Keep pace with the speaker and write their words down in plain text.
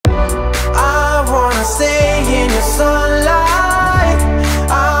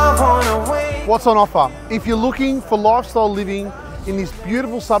What's on offer? If you're looking for lifestyle living in this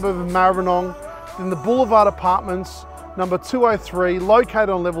beautiful suburb of Maribyrnong, then the Boulevard Apartments, number 203, located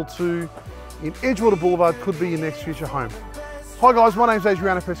on level 2 in Edgewater Boulevard, could be your next future home. Hi guys, my name's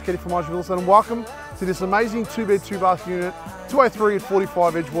Adriano Persichetti from myagentrealestate, and welcome to this amazing 2-bed, 2-bath unit, 203 at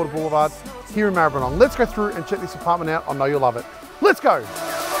 45 Edgewater Boulevard here in Maribyrnong. Let's go through and check this apartment out. I know you'll love it. Let's go.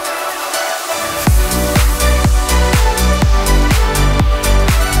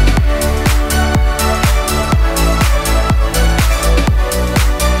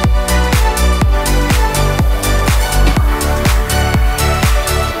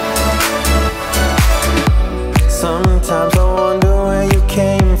 Sometimes I wonder where you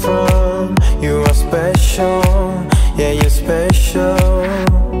came from. You are special, yeah, you're special.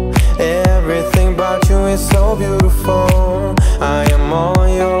 Everything about you is so beautiful. I am all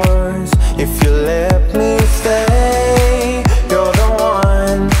yours if you let me stay. You're the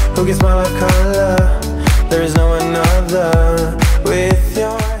one who gives my life color. There is no another with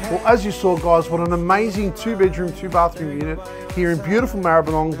your hand. Well, as you saw guys, what an amazing 2-bedroom, 2-bathroom unit here in beautiful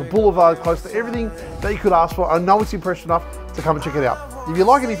Maribyrnong, the boulevard, close to everything that you could ask for. I know it's impressive enough to come and check it out. If you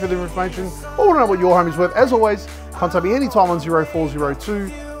like any further information or want to know what your home is worth, as always, contact me anytime on 0402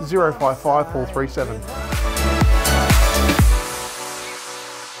 055 437.